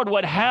 Lord,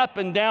 what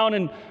happened down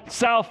in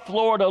South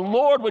Florida?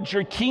 Lord, would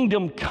your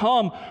kingdom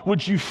come?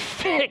 Would you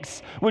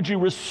fix, would you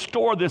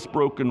restore this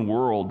broken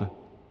world?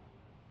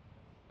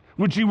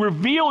 Would you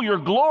reveal your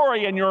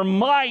glory and your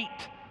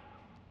might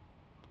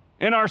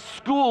in our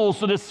schools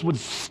so this would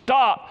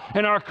stop,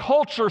 in our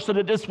culture so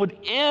that this would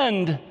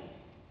end?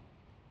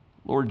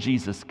 Lord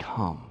Jesus,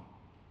 come."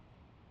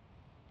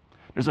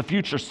 There's a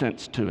future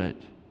sense to it.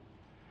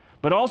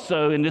 But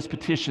also in this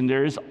petition,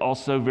 there is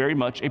also very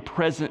much a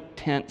present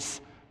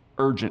tense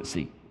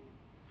urgency.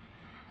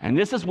 And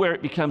this is where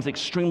it becomes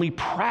extremely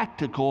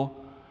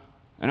practical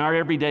in our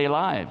everyday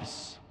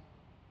lives.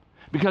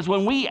 Because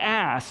when we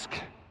ask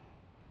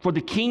for the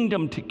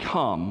kingdom to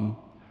come,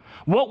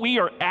 what we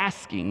are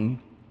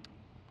asking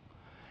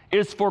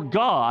is for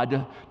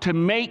God to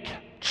make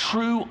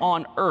true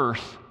on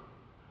earth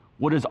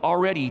what is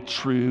already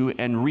true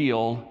and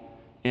real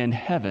in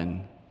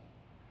heaven.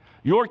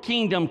 Your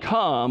kingdom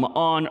come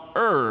on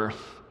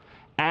earth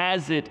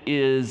as it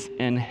is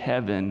in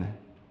heaven.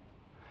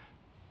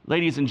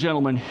 Ladies and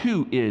gentlemen,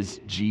 who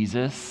is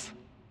Jesus?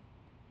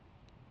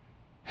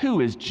 Who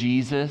is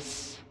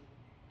Jesus?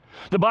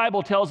 The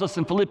Bible tells us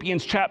in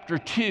Philippians chapter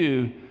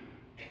 2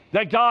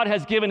 that God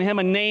has given him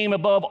a name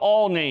above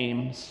all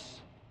names,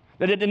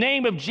 that at the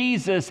name of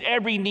Jesus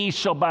every knee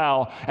shall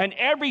bow and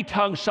every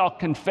tongue shall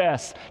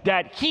confess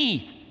that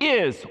he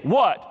is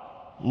what?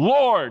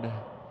 Lord.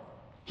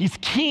 He's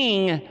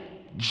King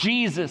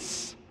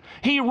Jesus.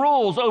 He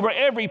rules over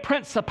every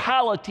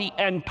principality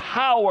and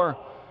power.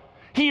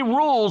 He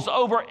rules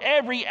over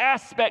every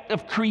aspect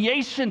of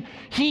creation.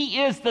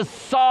 He is the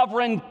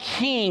sovereign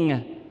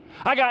King.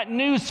 I got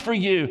news for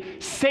you.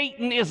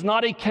 Satan is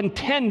not a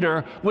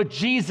contender with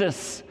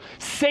Jesus.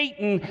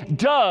 Satan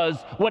does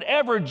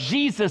whatever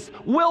Jesus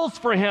wills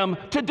for him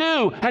to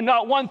do, and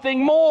not one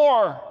thing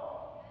more.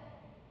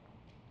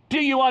 Do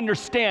you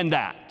understand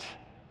that?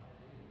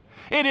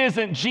 It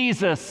isn't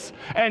Jesus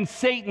and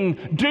Satan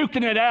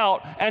duking it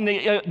out, and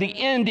the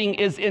ending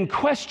is in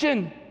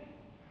question.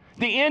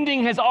 The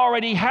ending has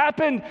already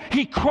happened.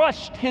 He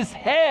crushed his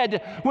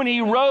head when he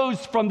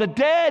rose from the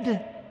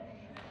dead.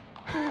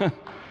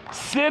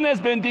 Sin has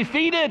been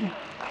defeated.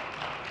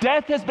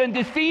 Death has been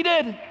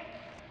defeated.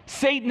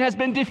 Satan has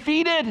been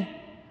defeated.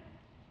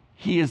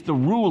 He is the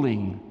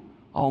ruling,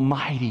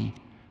 almighty,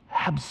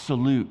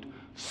 absolute,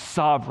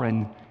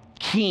 sovereign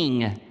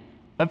King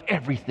of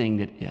everything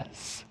that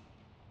is.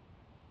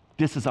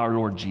 This is our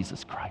Lord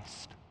Jesus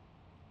Christ.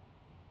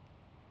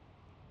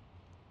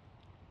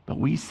 But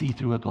we see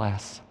through a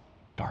glass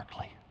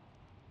darkly,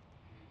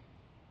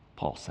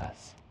 Paul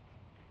says.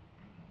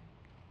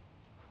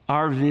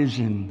 Our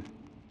vision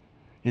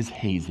is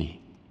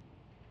hazy.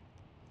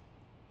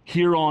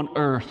 Here on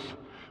earth,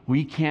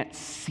 we can't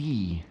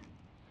see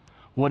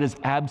what is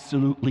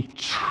absolutely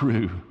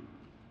true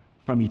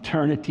from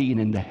eternity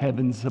and in the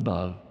heavens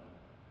above.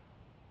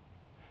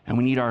 And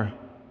we need our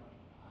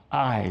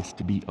eyes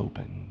to be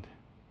opened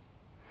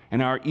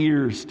and our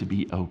ears to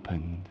be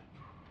opened.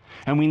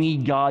 And we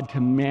need God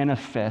to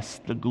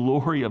manifest the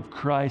glory of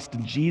Christ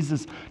and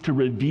Jesus to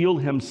reveal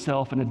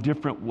himself in a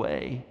different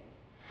way.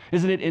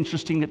 Isn't it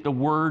interesting that the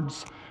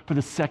words for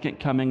the second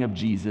coming of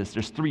Jesus,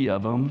 there's 3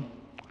 of them.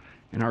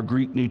 In our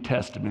Greek New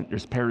Testament,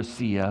 there's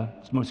parousia,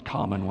 it's the most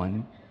common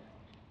one.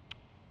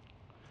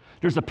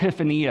 There's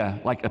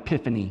epiphania, like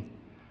epiphany.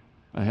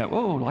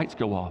 Lights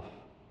go off.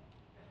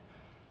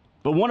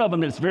 But one of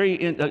them that's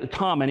very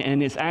common,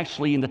 and is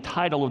actually in the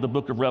title of the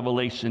book of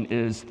Revelation,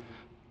 is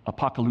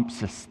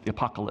apocalypsis, the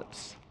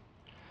apocalypse.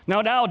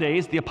 Now,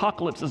 nowadays, the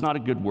apocalypse is not a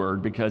good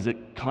word because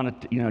it kind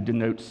of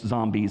denotes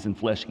zombies and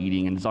flesh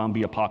eating and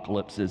zombie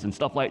apocalypses and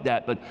stuff like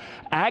that. But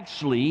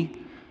actually,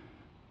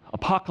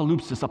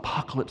 apocalypse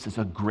is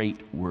a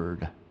great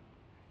word.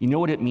 You know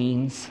what it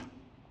means?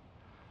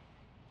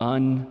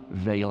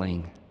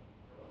 Unveiling.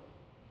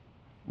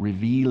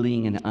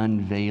 Revealing and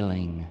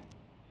unveiling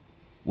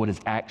what is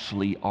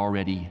actually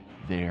already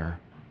there.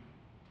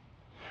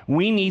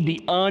 We need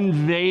the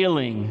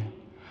unveiling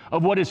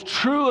of what is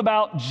true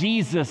about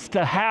Jesus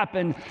to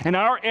happen in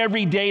our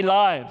everyday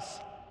lives.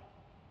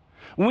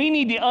 We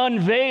need the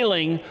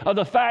unveiling of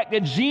the fact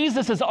that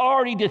Jesus has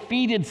already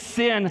defeated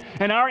sin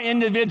in our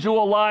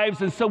individual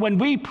lives. And so when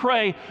we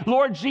pray,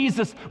 Lord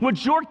Jesus,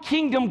 would your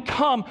kingdom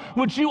come?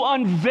 Would you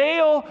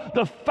unveil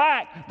the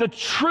fact, the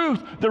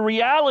truth, the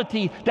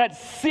reality that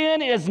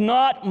sin is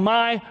not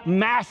my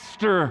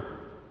master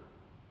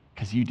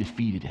because you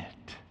defeated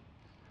it.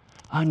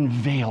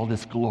 Unveil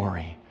this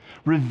glory.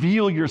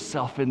 Reveal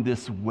yourself in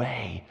this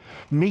way.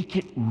 Make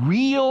it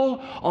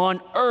real on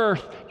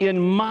earth in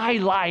my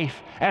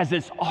life as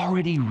it's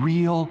already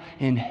real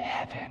in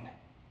heaven.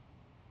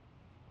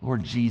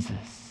 Lord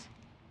Jesus,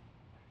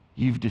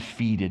 you've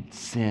defeated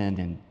sin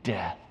and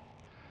death.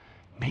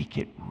 Make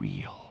it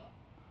real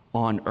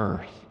on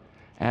earth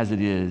as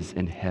it is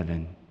in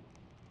heaven.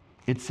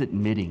 It's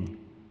admitting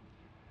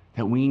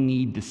that we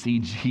need to see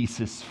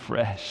Jesus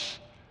fresh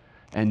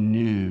and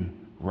new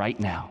right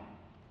now.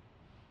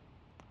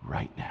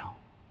 Right now.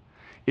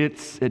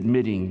 It's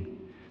admitting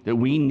that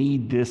we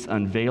need this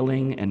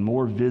unveiling and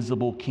more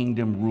visible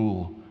kingdom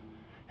rule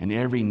in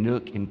every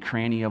nook and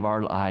cranny of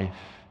our life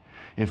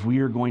if we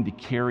are going to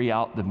carry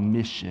out the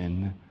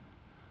mission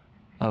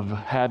of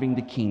having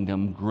the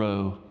kingdom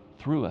grow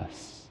through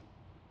us.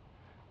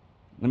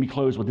 Let me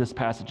close with this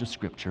passage of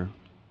Scripture.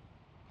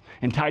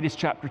 In Titus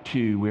chapter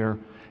 2, where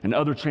in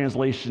other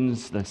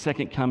translations, the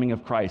second coming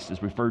of Christ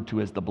is referred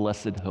to as the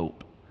blessed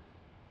hope.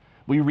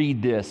 We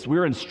read this: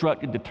 we're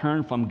instructed to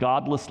turn from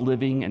godless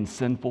living and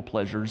sinful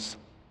pleasures.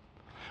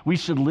 We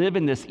should live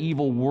in this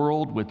evil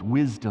world with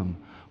wisdom,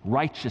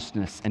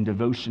 righteousness, and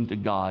devotion to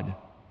God,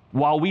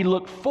 while we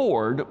look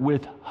forward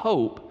with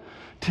hope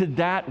to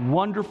that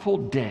wonderful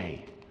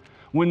day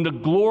when the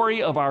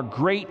glory of our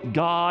great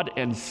God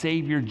and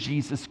Savior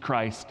Jesus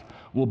Christ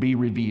will be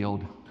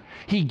revealed.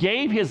 He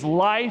gave his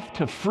life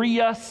to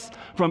free us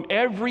from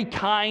every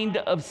kind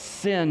of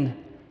sin,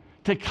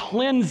 to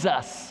cleanse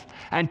us,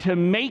 and to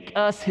make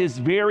us his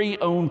very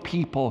own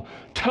people,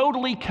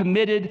 totally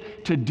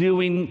committed to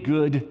doing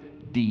good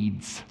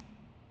deeds.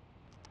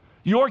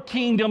 Your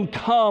kingdom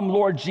come,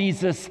 Lord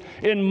Jesus,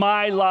 in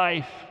my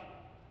life.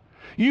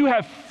 You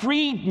have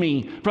freed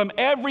me from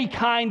every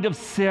kind of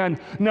sin.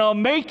 Now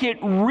make it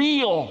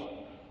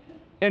real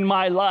in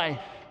my life.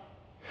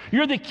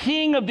 You're the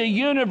King of the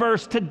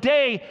universe.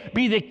 Today,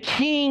 be the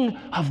King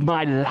of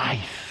my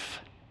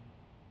life.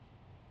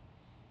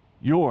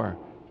 Your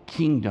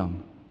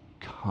kingdom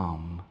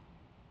come.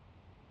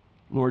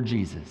 Lord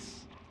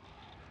Jesus,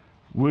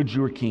 would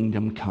your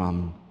kingdom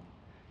come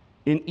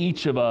in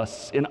each of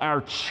us, in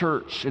our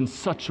church, in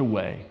such a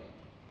way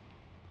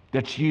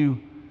that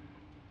you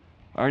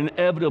are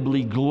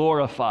inevitably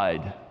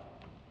glorified,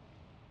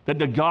 that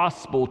the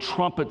gospel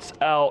trumpets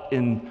out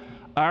in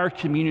our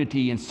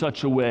community in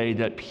such a way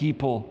that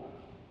people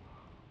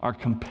are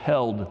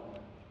compelled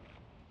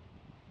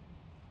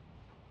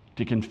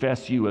to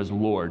confess you as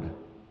Lord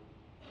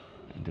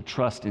and to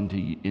trust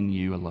in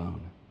you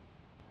alone.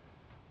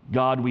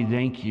 God, we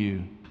thank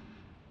you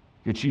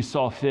that you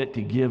saw fit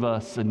to give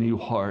us a new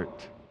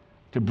heart,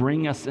 to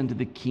bring us into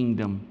the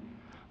kingdom,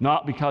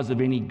 not because of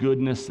any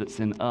goodness that's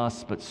in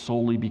us, but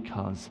solely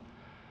because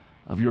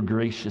of your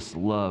gracious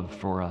love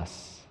for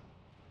us.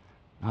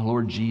 Now,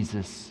 Lord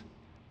Jesus,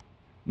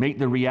 make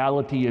the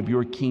reality of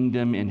your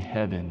kingdom in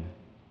heaven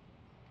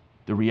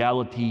the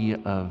reality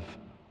of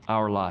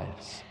our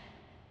lives.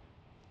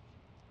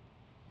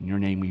 In your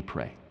name we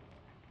pray.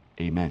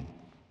 Amen.